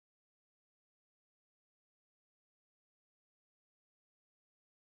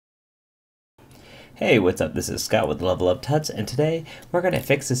Hey, what's up? This is Scott with Level Up Tuts, and today we're going to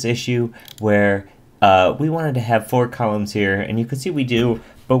fix this issue where we wanted to have 4 columns here, and you can see we do,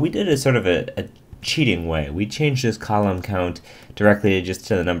 but we did it sort of a cheating way. We changed this column count directly just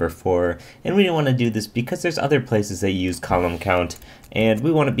to the number 4, and we didn't want to do this because there's other places that use column count, and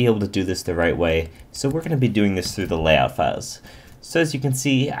we want to be able to do this the right way, so we're going to be doing this through the layout files. So as you can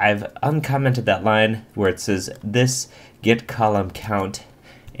see, I've uncommented that line where it says this get column count.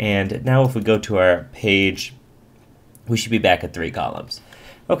 And now if we go to our page, we should be back at 3 columns.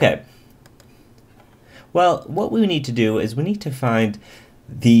 Okay. Well, what we need to do is we need to find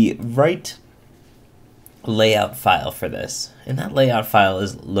the right layout file for this. And that layout file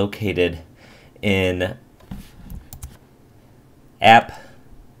is located in app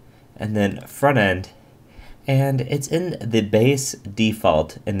and then front end. And it's in the base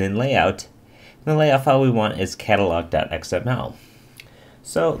default and then layout. And the layout file we want is catalog.xml.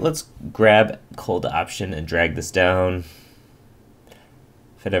 So let's grab cold option and drag this down,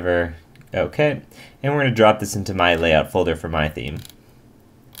 whatever. Okay, and we're going to drop this into my layout folder for my theme.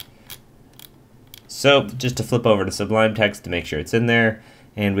 So just to flip over to Sublime Text to make sure it's in there,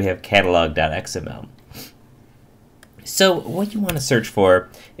 and we have catalog.xml. So what you want to search for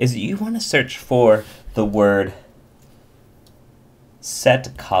is you want to search for the word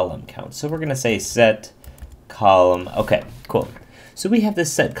set column count. So we're going to say set column. Okay, cool. So we have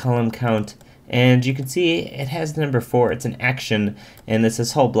this set column count, and you can see it has the number 4. It's an action, and it's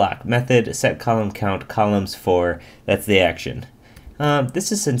this whole block. Method set column count columns 4. That's the action.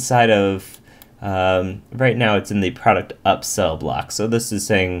 This is inside of, right now it's in the product upsell block. So this is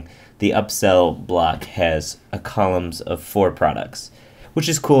saying the upsell block has a columns of 4 products, which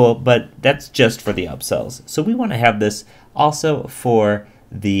is cool, but that's just for the upsells. So we want to have this also for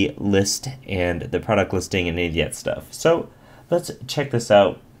the list and the product listing and any of that stuff. So let's check this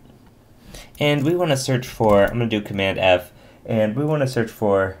out. And we want to search for, I'm going to do Command F, and we want to search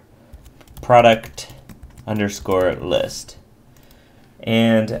for product underscore list.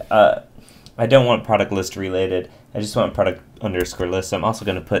 And I don't want product list related. I just want product underscore list. So I'm also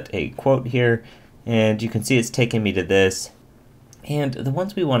going to put a quote here, and you can see it's taking me to this. And the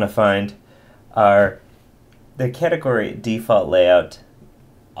ones we want to find are the category default layout,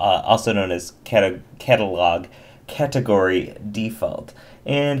 also known as catalog category default,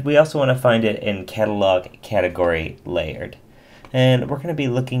 and we also want to find it in catalog category layered. And we're going to be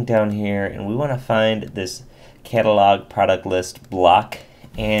looking down here, and we want to find this catalog product list block,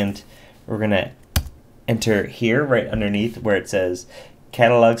 and we're going to enter here right underneath where it says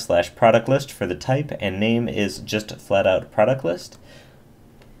catalog / product list for the type, and name is just flat out product list.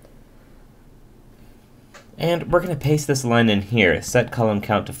 And we're going to paste this line in here, set column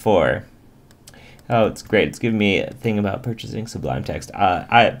count to 4. Oh, it's great. It's giving me a thing about purchasing Sublime Text.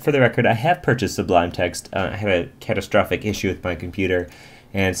 For the record, I have purchased Sublime Text. I had a catastrophic issue with my computer,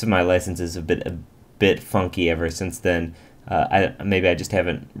 and some of my licenses have been a bit funky ever since then. Maybe I just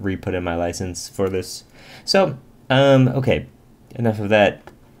haven't re-put in my license for this. So, okay, enough of that.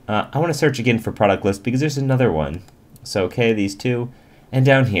 I want to search again for product list because there's another one. So, okay, these 2. And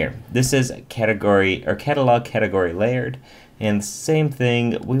down here, this is category or catalog category layered. And same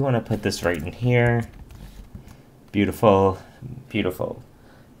thing, we want to put this right in here. Beautiful, beautiful.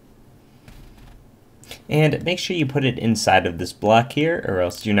 And make sure you put it inside of this block here, or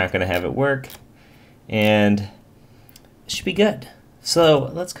else you're not going to have it work. And it should be good. So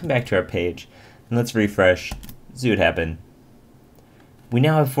let's come back to our page, and let's refresh, see what happened. We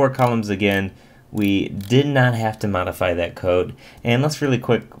now have 4 columns again. We did not have to modify that code. And let's really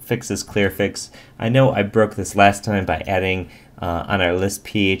quick fix this clear fix. I know I broke this last time by adding on our list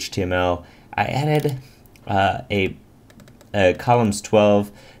PHTML, I added a columns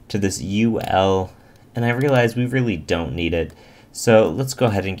 12 to this UL, and I realized we really don't need it. So let's go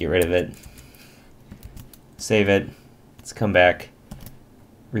ahead and get rid of it. Save it. Let's come back.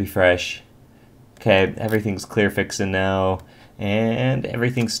 Refresh. Okay, everything's clear fixing now, and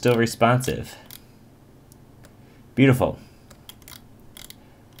everything's still responsive. Beautiful.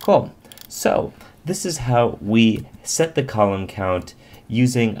 Cool. So this is how we set the column count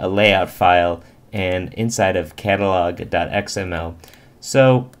using a layout file and inside of catalog.xml.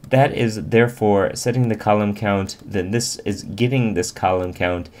 So that is therefore setting the column count, then this is giving this column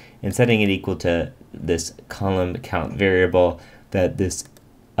count and setting it equal to this column count variable that this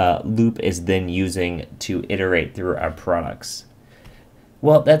loop is then using to iterate through our products.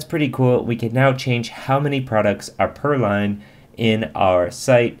 Well, that's pretty cool. We can now change how many products are per line in our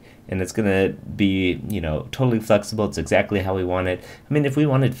site, and it's going to be, totally flexible. It's exactly how we want it. I mean, if we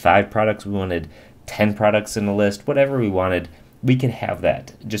wanted 5 products, we wanted 10 products in a list, whatever we wanted, we can have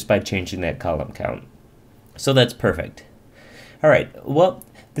that just by changing that column count. So that's perfect. All right, well,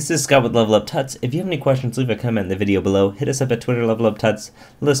 this is Scott with Level Up Tuts. If you have any questions, leave a comment in the video below. Hit us up at Twitter, Level Up Tuts.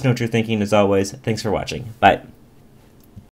 Let us know what you're thinking as always. Thanks for watching. Bye.